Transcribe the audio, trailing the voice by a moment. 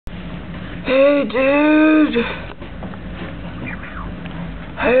Hey, dude.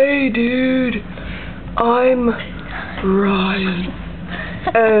 Hey, dude. I'm Ryan.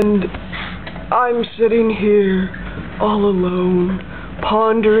 And I'm sitting here all alone,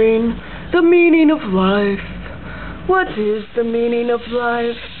 pondering the meaning of life. What is the meaning of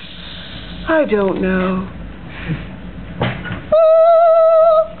life? I don't know.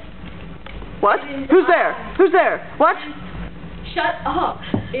 What? Who's there? Who's there? What? Shut up.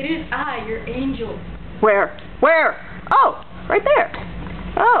 It is I, your angel. Where? Where? Oh, right there.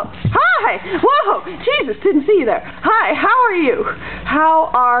 Oh, hi! Whoa! Jesus, didn't see you there. Hi, how are you? How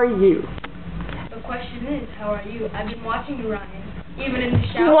are you? The question is, how are you? I've been watching you, Ryan. Even in the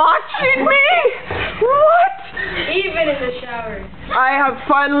shower. Watching me? What? Even in the shower. I have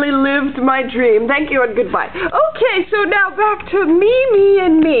finally lived my dream. Thank you and goodbye. Okay, so now back to me,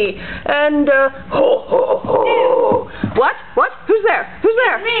 and me. And, ho, ho, ho. What? What? Who's there? Who's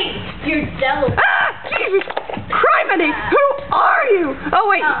there? It's me, your devil. Ah! Jesus! Criminy! Who are you? Oh,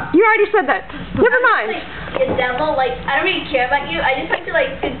 wait. You already said that. Never mind. Your devil, I don't really care about you. I just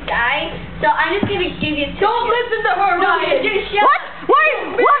like to, die. So I'm just gonna give you... Don't listen to her, Ryan. Just shut What?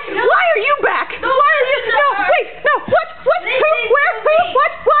 Why are you back? Why are you... No, wait, no. What? Who? Where? Who?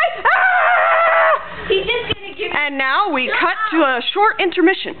 What? Why? Ah! He's just gonna give you... And now we cut to a short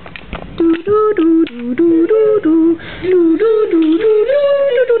intermission.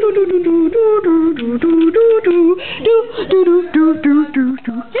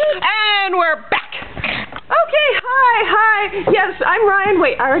 And we're back. Okay, hi. Yes, I'm Ryan.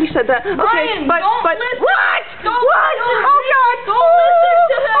 Wait, I already said that. Okay, Ryan, but listen. what? Don't What? listen. Oh God! Don't listen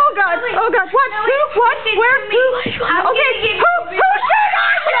to him. Oh God! Oh God! What? No, Who? What? listen Where? to me. Who? I'm Okay. gonna give Who you... should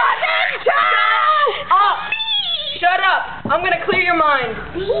I listen to? Oh, shut up. I'm gonna clear your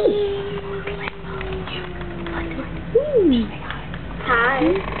mind. Hi.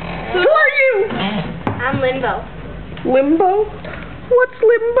 Who are you? I'm Limbo. Limbo? What's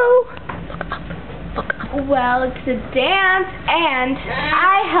limbo? Well, it's a dance, and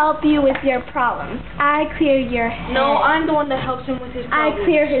I help you with your problems. I clear your head. No, I'm the one that helps him with his I problems.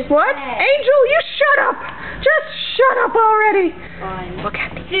 clear his What? head. Angel, you shut up! Just shut up already! Fine. Look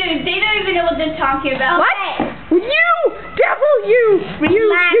at me. Dude, they don't even know what they're talking about. What? You! Devil, you!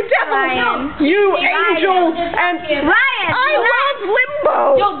 Relax, You devil! Ryan. You Hey, angel! Ryan, And Ryan, I love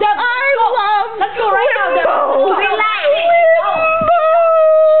limbo! Yo, devil.